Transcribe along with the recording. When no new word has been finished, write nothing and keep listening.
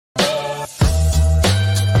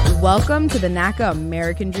Welcome to the NACA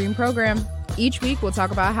American Dream Program. Each week, we'll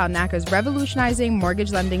talk about how NACA is revolutionizing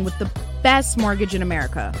mortgage lending with the best mortgage in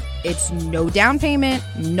America. It's no down payment,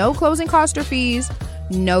 no closing cost or fees,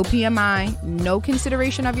 no PMI, no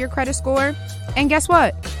consideration of your credit score. And guess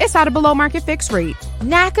what? It's at a below market fixed rate.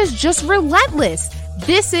 NACA's just relentless.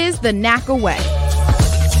 This is the NACA way.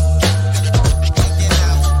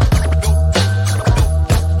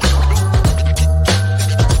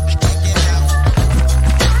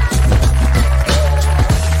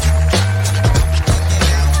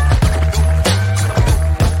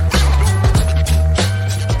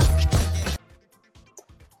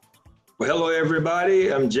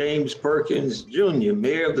 Everybody, I'm James Perkins Jr.,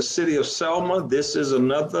 Mayor of the City of Selma. This is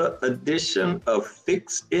another edition of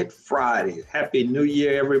Fix It Friday. Happy New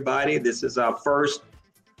Year, everybody. This is our first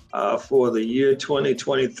for the year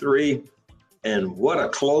 2023. And what a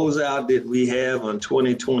closeout did we have on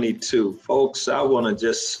 2022. Folks, I want to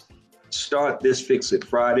just start this Fix It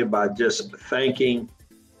Friday by just thanking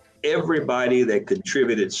everybody that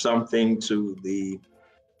contributed something to the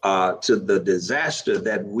disaster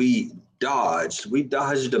that we dodged. We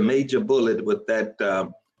dodged a major bullet with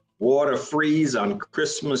that water freeze on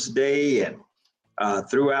Christmas Day, and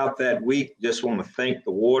throughout that week, just want to thank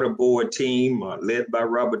the water board team led by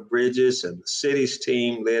Robert Bridges and the city's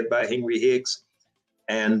team led by Henry Hicks,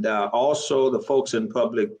 and also the folks in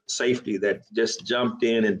public safety that just jumped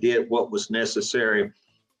in and did what was necessary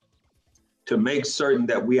to make certain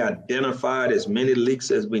that we identified as many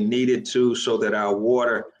leaks as we needed to so that our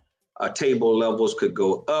water table levels could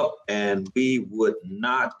go up and we would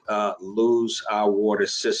not lose our water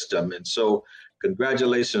system. And so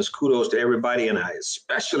congratulations, kudos to everybody. And I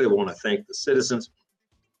especially want to thank the citizens.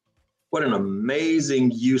 What an amazing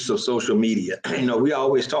use of social media. You know, we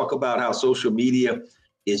always talk about how social media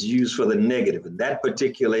is used for the negative. In that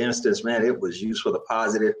particular instance, man, it was used for the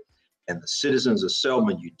positive. And the citizens of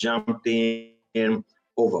Selma, you jumped in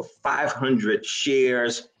over 500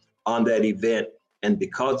 shares on that event. And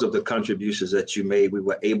because of the contributions that you made, we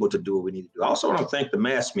were able to do what we needed to do. I also want to thank the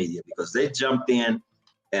mass media because they jumped in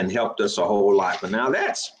and helped us a whole lot. But now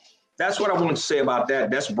that's what I want to say about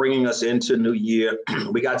that. That's bringing us into New Year.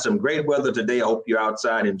 We got some great weather today. I hope you're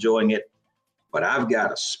outside enjoying it. But I've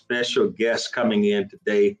got a special guest coming in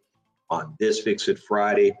today on this Fix It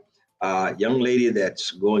Friday. Young lady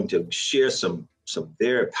that's going to share some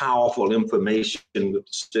very powerful information with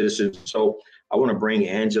the citizens. So I want to bring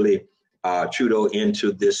Angelie Trudeau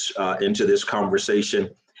into this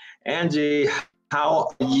conversation. Angie,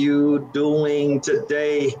 how are you doing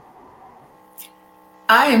today?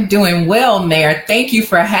 I am doing well, Mayor. Thank you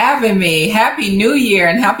for having me. Happy New Year,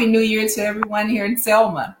 and Happy New Year to everyone here in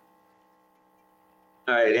Selma.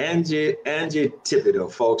 All right, Angie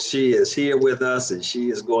Thibodeau, folks, she is here with us, and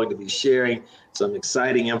she is going to be sharing some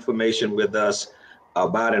exciting information with us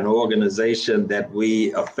about an organization that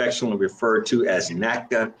we affectionately refer to as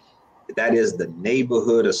NACA. That is the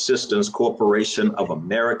Neighborhood Assistance Corporation of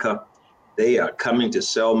America. They are coming to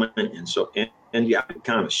Selma. And so, Angie, I can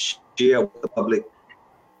kind of share with the public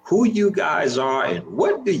who you guys are and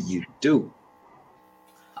what do you do?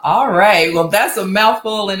 All right. Well, that's a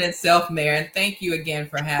mouthful in itself, Mayor. And thank you again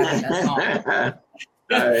for having us on.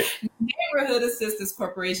 Right. Neighborhood Assistance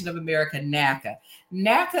Corporation of America, NACA.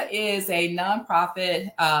 NACA is a nonprofit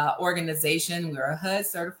organization. We're a HUD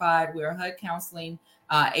certified. We're a HUD counseling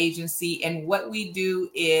agency. And what we do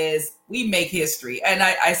is we make history. And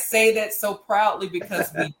I say that so proudly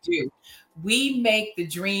because we do. We make the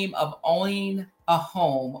dream of owning a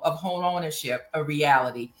home, of home ownership, a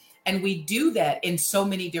reality. And we do that in so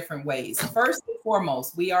many different ways. First and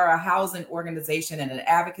foremost, we are a housing organization and an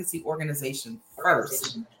advocacy organization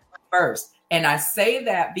first. And I say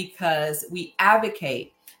that because we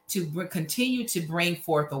advocate to continue to bring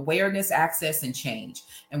forth awareness, access, and change.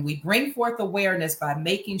 And we bring forth awareness by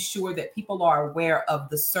making sure that people are aware of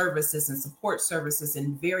the services and support services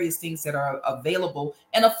and various things that are available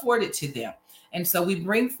and afforded to them. And so we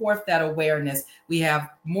bring forth that awareness. We have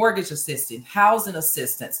mortgage assistance, housing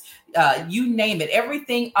assistance, you name it.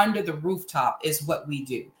 Everything under the rooftop is what we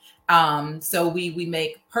do. So we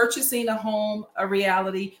make purchasing a home a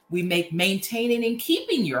reality. We make maintaining and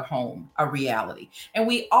keeping your home a reality. And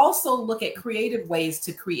we also look at creative ways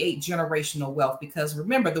to create generational wealth, because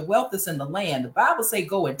remember, the wealth is in the land. The Bible say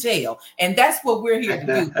go and tell. And that's what we're here to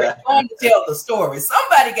do. We're going to tell the story.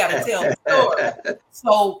 Somebody got to tell the story.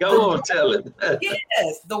 So go on, tell it.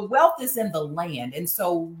 Yes, the wealth is in the land. And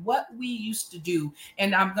so what we used to do,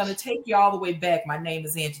 and I'm going to take you all the way back. My name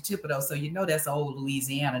is Angie Thibodeau, so you know that's an old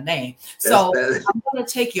Louisiana name. So I'm going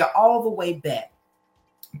to take you all the way back.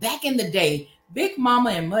 Back in the day, Big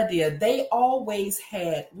Mama and Madea,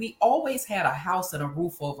 we always had a house and a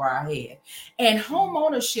roof over our head. And home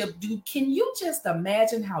ownership, dude, can you just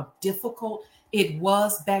imagine how difficult it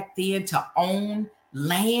was back then to own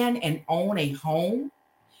land and own a home?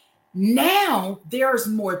 Now there's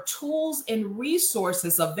more tools and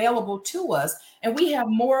resources available to us, and we have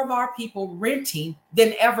more of our people renting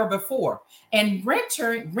than ever before. And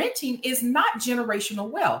renting is not generational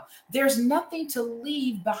wealth. There's nothing to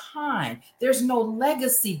leave behind. There's no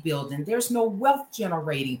legacy building. There's no wealth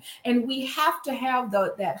generating. And we have to have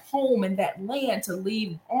that home and that land to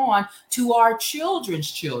leave on to our children's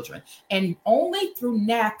children. And only through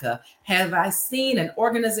NACA have I seen an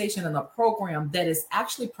organization and a program that is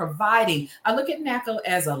actually providing, I look at NACA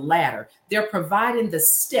as a ladder. They're providing the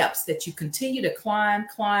steps that you continue to climb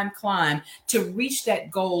to reach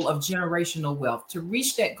that goal of generational wealth, to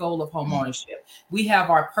reach that goal of home ownership. We have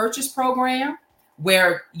our purchase program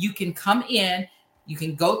where you can come in, you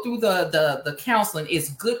can go through the counseling.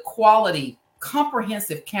 It's good quality,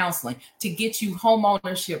 comprehensive counseling to get you home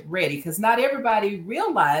ownership ready, because not everybody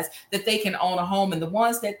realize that they can own a home. And the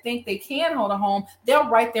ones that think they can own a home, they'll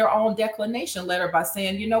write their own declination letter by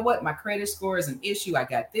saying, you know what, my credit score is an issue. I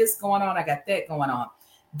got this going on. I got that going on.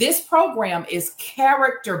 This program is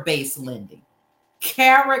character-based lending.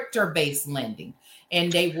 And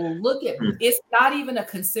they will look at, it's not even a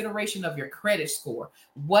consideration of your credit score.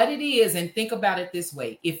 What it is, and think about it this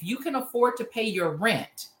way, if you can afford to pay your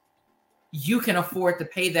rent, you can afford to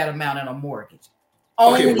pay that amount in a mortgage.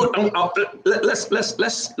 Okay, let's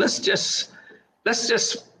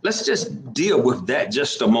just deal with that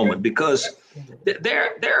just a moment, because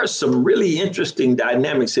there are some really interesting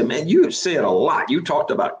dynamics here, man. You said a lot. You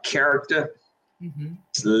talked about character,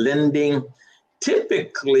 lending.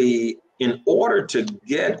 Typically, in order to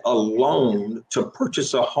get a loan to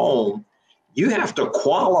purchase a home, you have to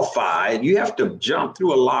qualify. You have to jump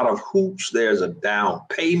through a lot of hoops. There's a down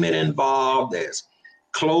payment involved. There's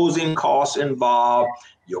closing costs involved.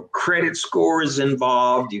 Your credit score is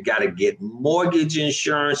involved. You got to get mortgage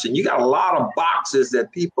insurance, and you got a lot of boxes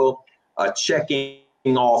that people are checking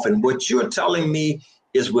off. And what you're telling me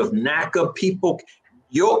is with NACA, people,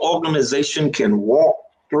 your organization can walk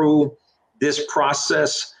through this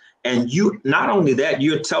process. And you, not only that,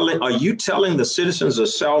 are you telling the citizens of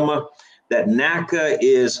Selma that NACA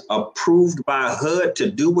is approved by HUD to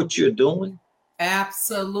do what you're doing?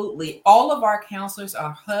 Absolutely. All of our counselors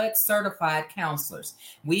are HUD certified counselors.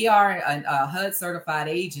 We are a HUD certified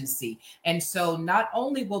agency. And so not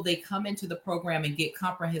only will they come into the program and get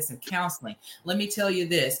comprehensive counseling, let me tell you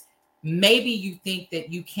this. Maybe you think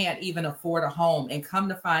that you can't even afford a home, and come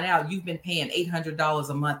to find out you've been paying $800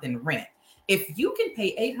 a month in rent. If you can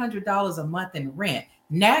pay $800 a month in rent,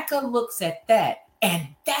 NACA looks at that, and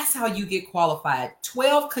that's how you get qualified.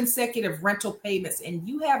 12 consecutive rental payments, and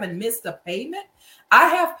you haven't missed a payment. I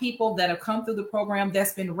have people that have come through the program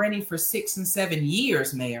that's been renting for 6 and 7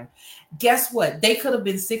 years, Mayor. Guess what? They could have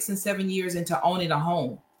been 6 and 7 years into owning a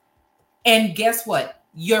home. And guess what?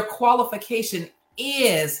 Your qualification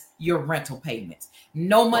is your rental payments.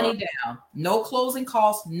 No money down, no closing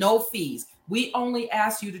costs, no fees. We only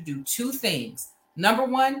ask you to do 2 things. Number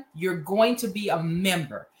 1, you're going to be a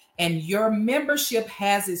member, and your membership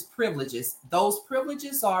has its privileges. Those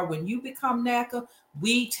privileges are, when you become NACA,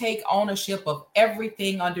 we take ownership of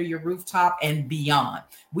everything under your rooftop and beyond.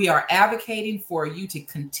 We are advocating for you to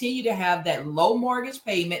continue to have that low mortgage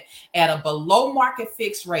payment at a below market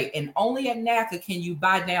fixed rate. And only at NACA can you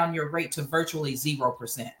buy down your rate to virtually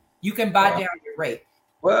 0%. You can buy down your rate.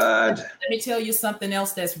 What? Let me tell you something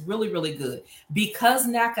else that's really, really good. Because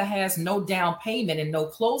NACA has no down payment and no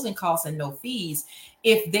closing costs and no fees,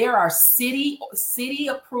 if there are city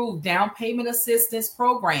approved down payment assistance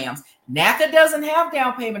programs, NACA doesn't have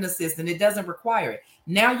down payment assistance. It doesn't require it.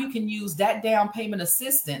 Now you can use that down payment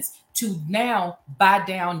assistance to now buy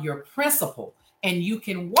down your principal, and you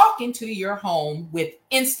can walk into your home with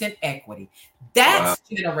instant equity. That's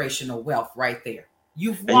generational wealth right there.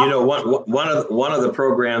 And you know, one of the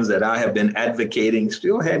programs that I have been advocating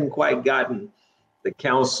still hadn't quite gotten the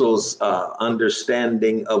council's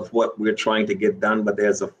understanding of what we're trying to get done, but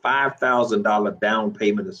there's a $5,000 down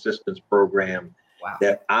payment assistance program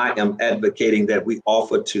that I am advocating that we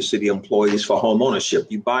offer to city employees for home ownership.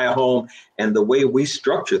 You buy a home, and the way we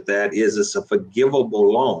structured that is it's a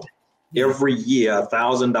forgivable loan. Every year,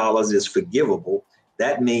 $1,000 is forgivable.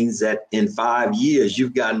 That means that in 5 years,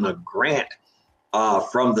 you've gotten a grant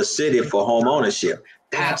from the city for home ownership.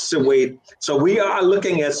 That's the way. So we are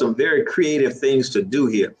looking at some very creative things to do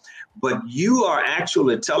here. But you are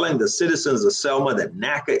actually telling the citizens of Selma that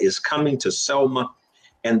NACA is coming to Selma.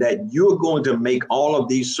 and that you're going to make all of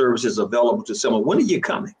these services available to Selma. When are you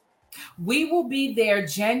coming? We will be there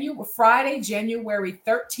Friday, January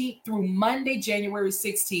 13th through Monday, January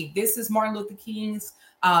 16th. This is Martin Luther King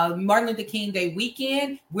Day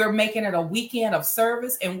weekend. We're making it a weekend of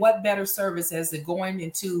service. And what better service as it going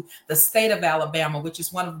into the state of Alabama, which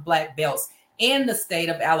is one of the black belts in the state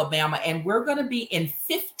of Alabama. And we're going to be in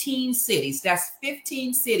 15 cities. That's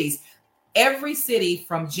 15 cities. Every city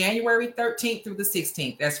from January 13th through the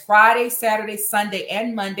 16th. That's Friday, Saturday, Sunday,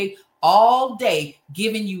 and Monday, all day,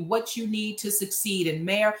 giving you what you need to succeed. And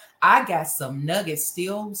Mayor, I got some nuggets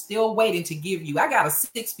still waiting to give you. I got a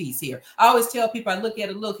 6-piece here. I always tell people, I look at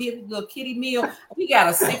a little kitty meal. We got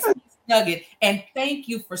a 6-piece nugget. And thank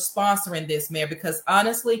you for sponsoring this, Mayor, because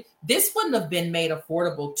honestly, this wouldn't have been made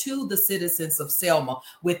affordable to the citizens of Selma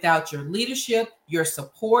without your leadership, your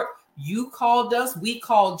support. You called us, we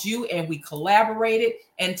called you, and we collaborated.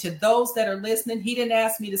 And to those that are listening, he didn't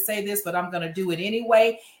ask me to say this, but I'm going to do it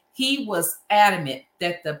anyway. He was adamant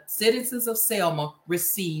that the citizens of Selma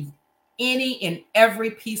receive any and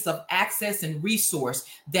every piece of access and resource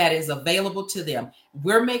that is available to them.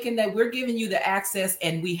 We're giving you the access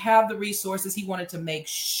and we have the resources. He wanted to make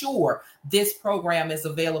sure this program is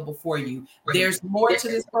available for you. There's more to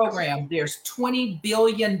this program. There's $20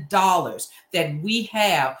 billion that we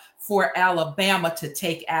have for Alabama to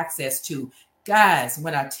take access to. Guys,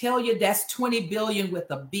 when I tell you that's 20 billion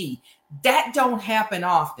with a B, that don't happen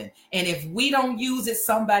often. And if we don't use it,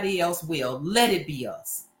 somebody else will. Let it be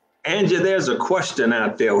us. Angie, there's a question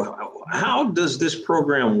out there. How does this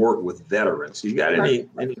program work with veterans? You got any?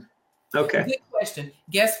 Okay. Good question.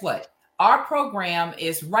 Guess what? Our program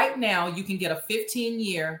is right now, you can get a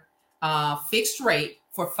 15-year fixed rate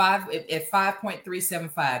for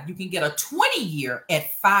 5.375. You can get a 20-year at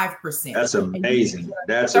 5%. That's amazing.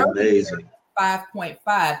 That's amazing.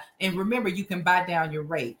 5.5. And remember, you can buy down your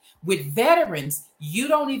rate. With veterans, you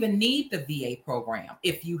don't even need the VA program.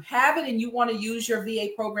 If you have it and you want to use your VA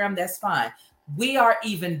program, that's fine. We are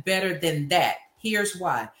even better than that. Here's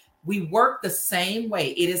why. We work the same way.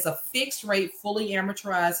 It is a fixed rate, fully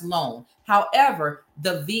amortized loan. However,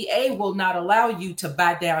 the VA will not allow you to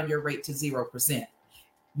buy down your rate to 0%.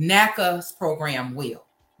 NACA's program will.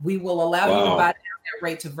 We will allow you to buy down that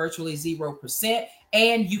rate to virtually 0%.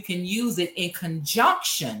 And you can use it in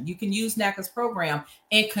conjunction. You can use NACA's program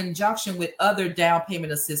in conjunction with other down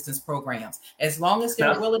payment assistance programs. As long as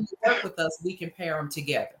they're willing to work with us, we can pair them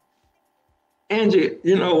together. Angie,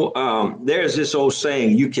 there's this old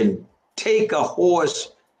saying, you can take a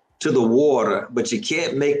horse to the water, but you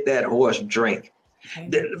can't make that horse drink.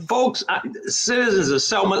 Okay. Folks, citizens of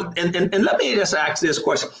Selma, and let me just ask this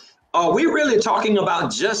question. Are we really talking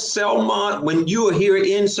about just Selma when you are here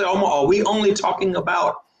in Selma? Are we only talking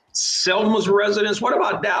about Selma's residents? What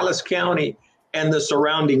about Dallas County and the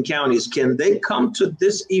surrounding counties? Can they come to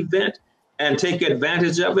this event and take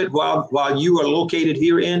advantage of it while you are located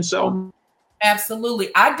here in Selma? Absolutely.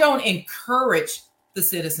 I don't encourage the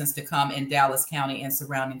citizens to come in Dallas County and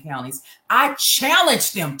surrounding counties. I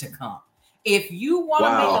challenge them to come. If you want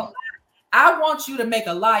to I want you to make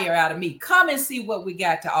a liar out of me. Come and see what we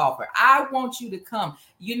got to offer. I want you to come.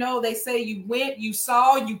 They say you went, you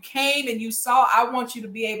saw, you came and you saw. I want you to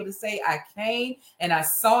be able to say, I came and I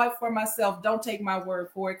saw it for myself. Don't take my word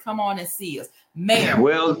for it. Come on and see us. Mayor,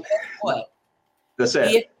 well, what? That's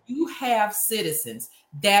it. If you have citizens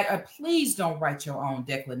that please don't write your own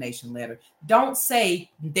declination letter. Don't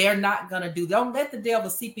say they're not going to do. Don't let the devil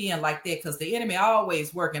seep in like that, because the enemy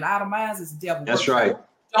always working. Out of minds is the devil. That's right.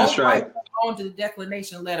 Don't write on to the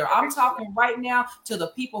declination letter. I'm talking right now to the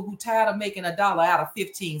people who tired of making $1 out of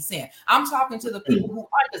 15 cents. I'm talking to the people who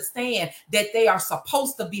understand that they are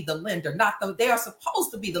supposed to be the lender, not the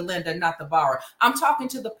borrower. I'm talking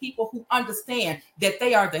to the people who understand that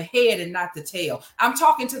they are the head and not the tail. I'm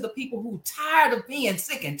talking to the people who tired of being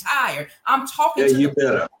sick and tired. I'm talking to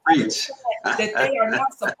the people that they are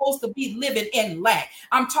not supposed to be living in lack.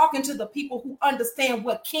 I'm talking to the people who understand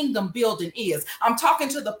what kingdom building is. I'm talking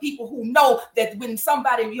to the people who know that when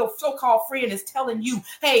somebody, your so-called friend, is telling you,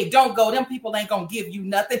 hey, don't go, them people ain't gonna give you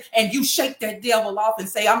nothing, and you shake that devil off and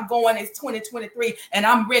say, I'm going, it's 2023 and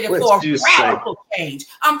I'm ready for a radical change.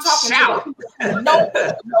 I'm talking to the people who know,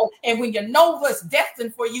 and when you know what's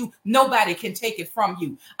destined for you, nobody can take it from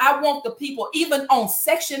you. I want the people, even on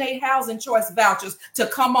Section 8 housing choice vouchers, to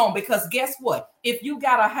come on, because guess what? If you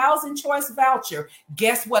got a housing choice voucher,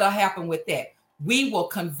 guess what'll happen with that? we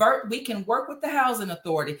can work with the housing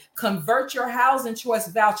authority, convert your housing choice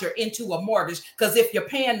voucher into a mortgage. Because if you're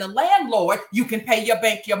paying the landlord, you can pay your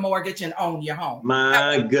bank your mortgage and own your home.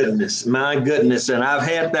 My goodness. And I've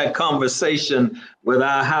had that conversation with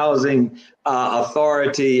our housing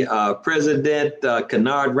authority president,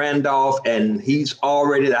 Kennard Randolph, and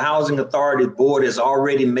the housing authority board has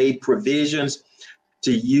already made provisions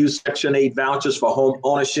to use Section 8 vouchers for home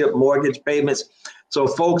ownership mortgage payments. So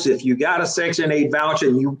folks, if you got a Section 8 voucher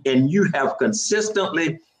and you have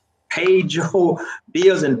consistently paid your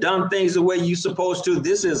bills and done things the way you're supposed to,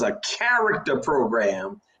 this is a character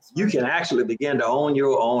program. You can actually begin to own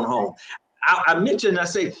your own home. I mentioned,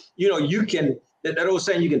 you can, that old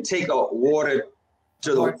saying, you can take a horse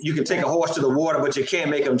to the water, but you can't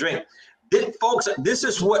make them drink. Folks, this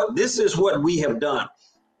is what we have done.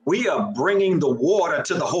 We are bringing the water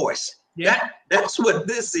to the horse. Yeah. That's what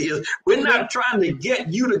this is. We're not trying to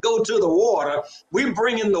get you to go to the water. We're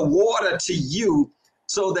bringing the water to you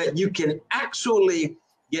so that you can actually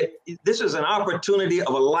this is an opportunity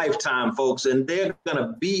of a lifetime, folks, and they're going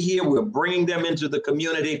to be here. We're bringing them into the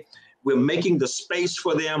community. We're making the space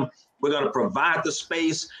for them. We're going to provide the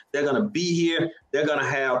space. They're going to be here. They're going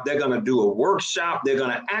to do a workshop. They're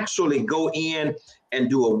going to actually go in and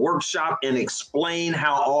do a workshop and explain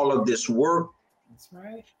how all of this works. That's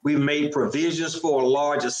right. We've made provisions for a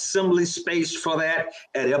large assembly space for that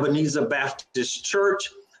at Ebenezer Baptist Church.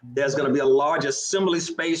 There's going to be a large assembly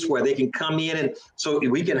space where they can come in, and so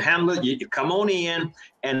we can handle it. You come on in,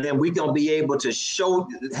 and then we're going to be able to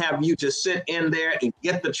have you to sit in there and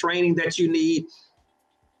get the training that you need.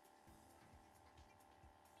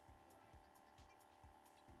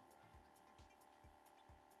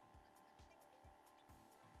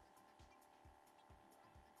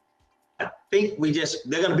 Think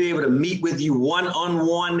they're going to be able to meet with you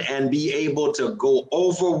one-on-one and be able to go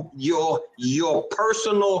over your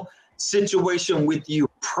personal situation with you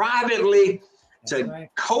privately. That's to right.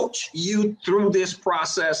 Coach you through this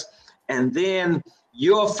process. And then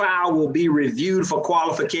your file will be reviewed for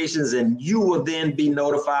qualifications, and you will then be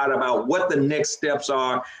notified about what the next steps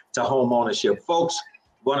are to home ownership. Folks,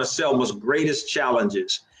 one of Selma's greatest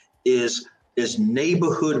challenges is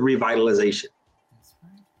neighborhood revitalization.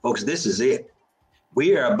 Folks, this is it.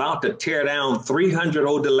 We are about to tear down 300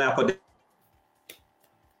 old dilapidated.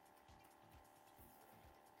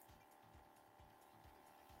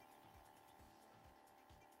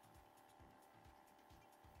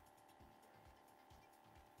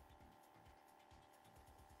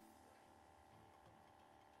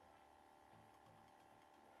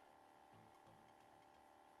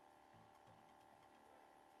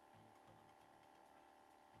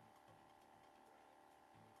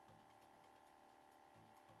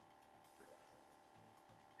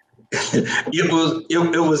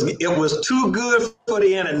 It was too good for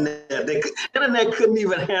the internet. The internet couldn't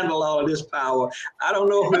even handle all of this power. I don't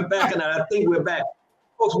know if we're back or not. I think we're back.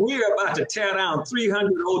 Folks, we are about to tear down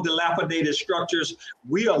 300 old dilapidated structures.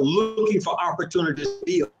 We are looking for opportunities to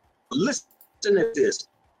build. Listen to this.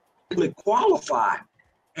 Qualify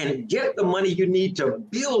and get the money you need to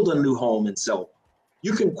build a new home and so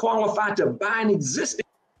you can qualify to buy an existing.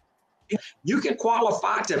 You can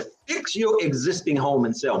qualify to fix your existing home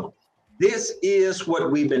in Selma. This is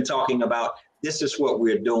what we've been talking about. This is what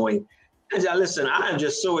we're doing. And listen, I am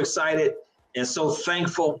just so excited and so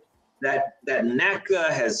thankful that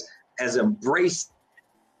NACA has embraced.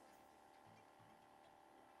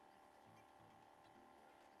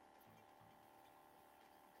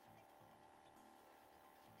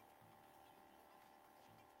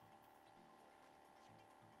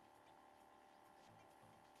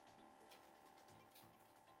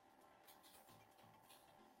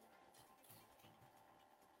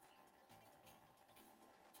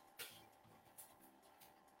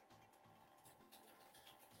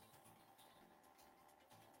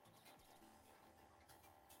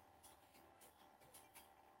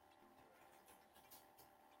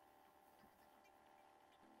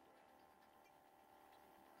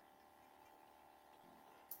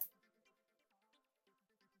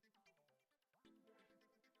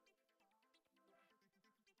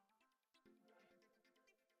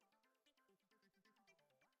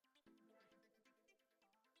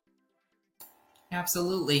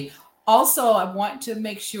 Absolutely. Also, I want to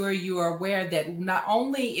make sure you are aware that not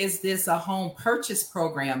only is this a home purchase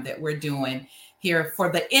program that we're doing here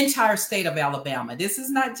for the entire state of Alabama. This is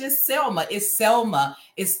not just Selma,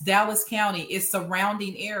 it's Dallas County, it's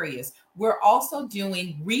surrounding areas. We're also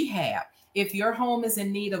doing rehab. If your home is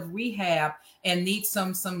in need of rehab and needs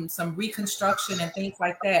some reconstruction and things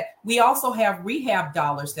like that, we also have rehab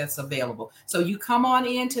dollars that's available. So you come on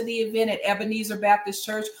into the event at Ebenezer Baptist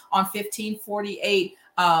Church on 1548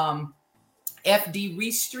 FD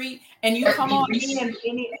Reese Street, and you come on in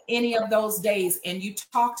any of those days and you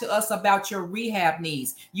talk to us about your rehab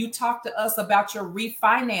needs. You talk to us about your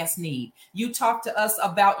refinance need. You talk to us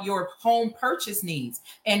about your home purchase needs.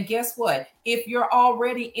 And guess what? If you're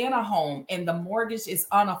already in a home and the mortgage is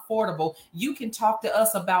unaffordable, you can talk to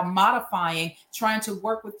us about modifying, trying to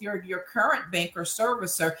work with your current bank or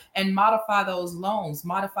servicer and modify those loans,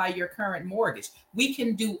 modify your current mortgage. We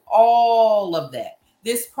can do all of that.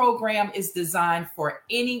 This program is designed for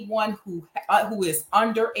anyone who is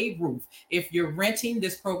under a roof. If you're renting,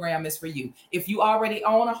 this program is for you. If you already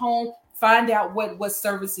own a home, find out what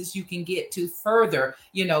services you can get to further,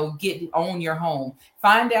 own your home.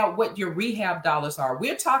 Find out what your rehab dollars are.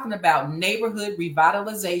 We're talking about neighborhood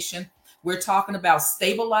revitalization. We're talking about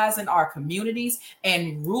stabilizing our communities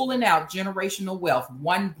and ruling out generational wealth,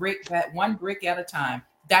 one brick at a time.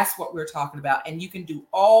 That's what we're talking about. And you can do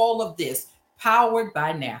all of this powered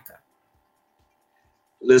by NACA.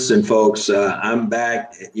 Listen, folks, I'm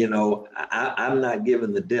back. I'm not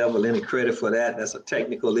giving the devil any credit for that. That's a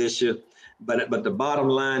technical issue. But the bottom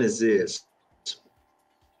line is this.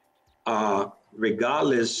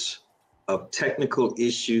 Regardless of technical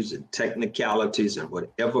issues and technicalities and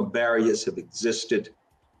whatever barriers have existed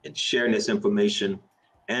in sharing this information,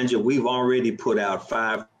 Angela, we've already put out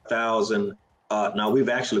 5,000. Now we've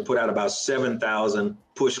actually put out about 7,000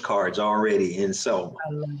 push cards already in Selma.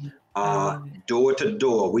 Door to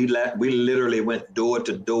door. We literally went door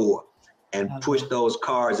to door and pushed those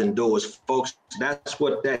cards indoors. Folks, that's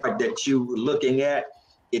what that you were looking at,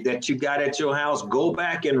 that you got at your house. Go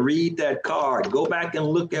back and read that card. Go back and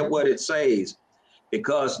look at what it says,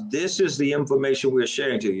 because this is the information we're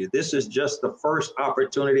sharing to you. This is just the first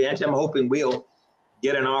opportunity. And I'm hoping we'll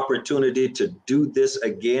get an opportunity to do this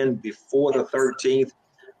again before the 13th.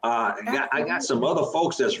 I got some other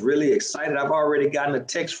folks that's really excited. I've already gotten a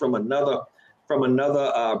text from another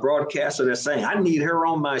broadcaster that's saying, I need her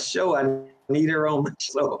on my show. I need her on my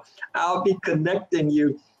show. I'll be connecting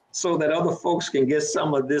you so that other folks can get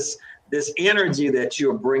some of this energy that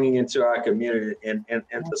you're bringing into our community and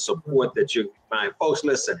the support that you find. Folks,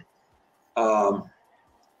 listen,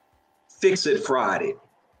 Fix It Friday.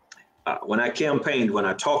 When I campaigned, when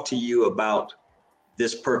I talked to you about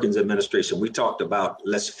this Perkins administration, we talked about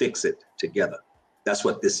let's fix it together. That's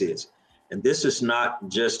what this is. And this is not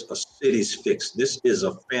just a city's fix. This is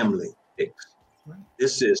a family fix.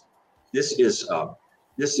 This is a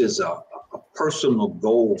personal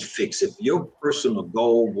goal fix. If your personal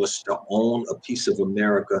goal was to own a piece of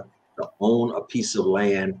America, to own a piece of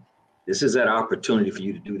land, this is that opportunity for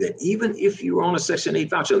you to do that. Even if you own a Section 8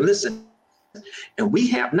 voucher, listen. And we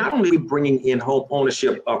have not only bringing in home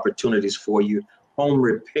ownership opportunities for you, home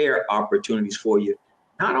repair opportunities for you.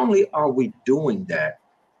 Not only are we doing that,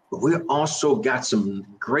 but we've also got some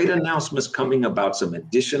great announcements coming about some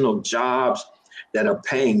additional jobs that are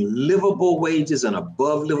paying livable wages and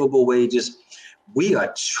above livable wages. We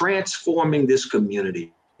are transforming this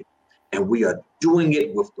community, and we are doing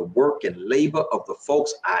it with the work and labor of the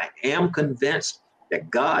folks. I am convinced that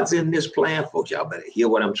God's in this plan, folks. Y'all better hear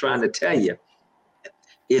what I'm trying to tell you.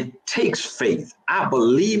 It takes faith. I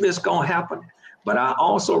believe it's going to happen, but I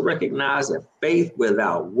also recognize that faith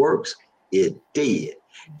without works is dead.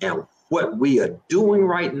 And what we are doing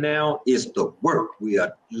right now is the work. We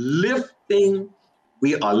are lifting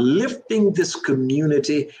this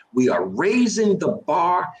community. We are raising the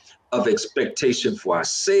bar of expectation for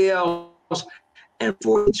ourselves and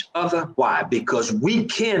for each other. Why? Because we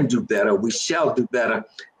can do better. We shall do better.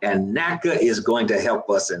 And NACA is going to help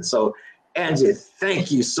us. And so, Angie,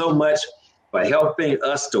 thank you so much for helping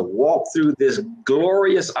us to walk through this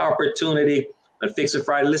glorious opportunity on Fix It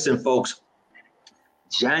Friday. Listen, folks,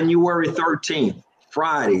 January 13th,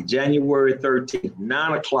 Friday, January 13th,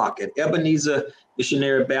 9 o'clock at Ebenezer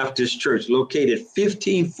Missionary Baptist Church, located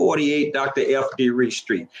 1548 Dr. F.D. Reese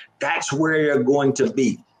Street. That's where you're going to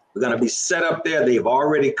be. We're going to be set up there. They've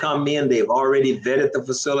already come in. They've already vetted the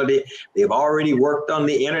facility. They've already worked on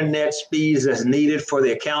the internet speeds that's needed for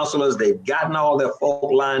their counselors. They've gotten all their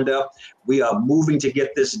folk lined up. We are moving to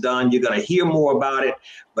get this done. You're going to hear more about it.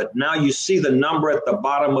 But now you see the number at the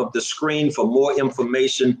bottom of the screen for more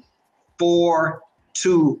information,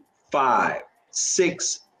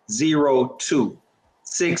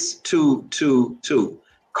 425-602-6222.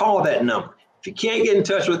 Call that number. If you can't get in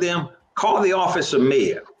touch with them, call the office of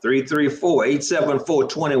mayor,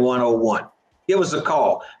 334-874-2101. Give us a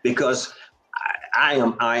call, because I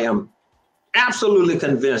am absolutely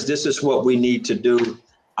convinced this is what we need to do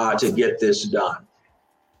to get this done.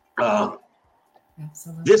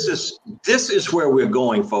 This is where we're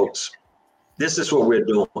going, folks. This is what we're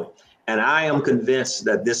doing. And I am convinced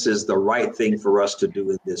that this is the right thing for us to do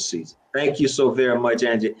in this season. Thank you so very much,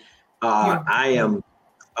 Angie. I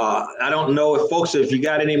don't know if you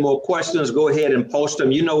got any more questions, go ahead and post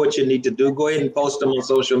them. You know what you need to do. Go ahead and post them on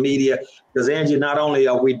social media, because Angie, not only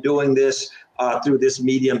are we doing this through this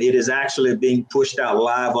medium, it is actually being pushed out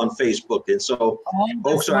live on Facebook. And so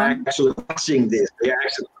folks are actually watching this.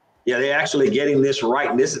 They're actually getting this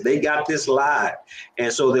right. They got this live.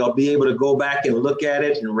 And so they'll be able to go back and look at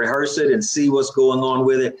it and rehearse it and see what's going on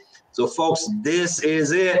with it. So folks, this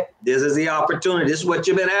is it. This is the opportunity. This is what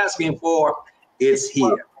you've been asking for. It's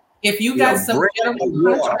here. If you got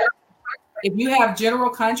if you have general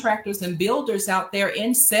contractors and builders out there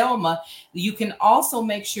in Selma, you can also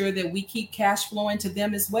make sure that we keep cash flowing to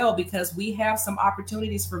them as well, because we have some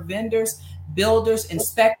opportunities for vendors, builders,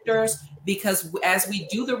 inspectors, because as we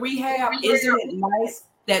do the rehab, isn't it nice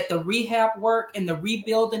that the rehab work and the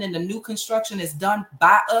rebuilding and the new construction is done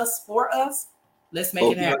by us, for us? Let's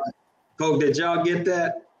make it happen. Folks, did y'all get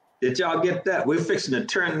that? Did y'all get that? We're fixing to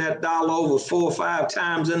turn that dollar over 4 or 5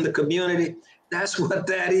 times in the community. That's what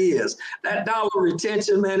that is. That dollar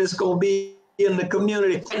retention, man, is going to be in the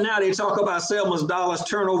community. And now they talk about Selma's dollars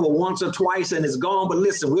turnover once or twice and it's gone. But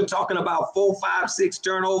listen, we're talking about 4, 5, 6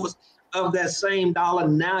 turnovers of that same dollar.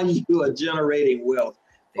 Now you are generating wealth.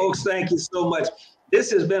 Folks, thank you so much.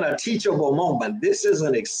 This has been a teachable moment. This is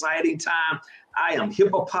an exciting time. I am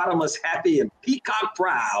hippopotamus happy and peacock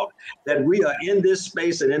proud that we are in this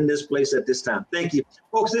space and in this place at this time. Thank you.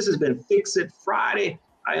 Folks, this has been Fix It Friday.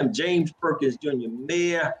 I am James Perkins, Jr.,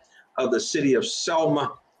 Mayor of the city of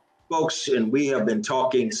Selma, folks, and we have been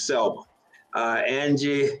talking Selma.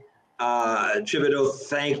 Angie Thibodeau,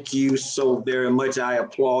 thank you so very much. I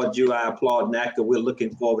applaud you. I applaud NACA. We're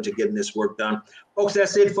looking forward to getting this work done. Folks,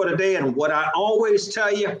 that's it for today. And what I always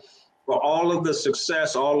tell you, for all of the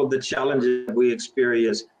success, all of the challenges we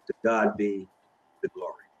experience, to God be the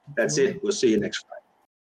glory. That's it. We'll see you next Friday.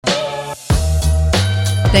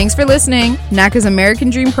 Thanks for listening. NACA's American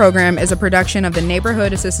Dream Program is a production of the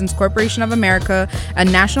Neighborhood Assistance Corporation of America, a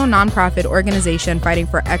national nonprofit organization fighting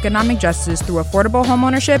for economic justice through affordable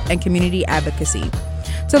homeownership and community advocacy.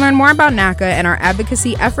 To learn more about NACA and our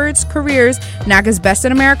advocacy efforts, careers, NACA's Best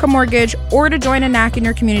in America Mortgage, or to join a NACA in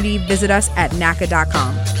your community, visit us at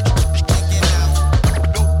NACA.com.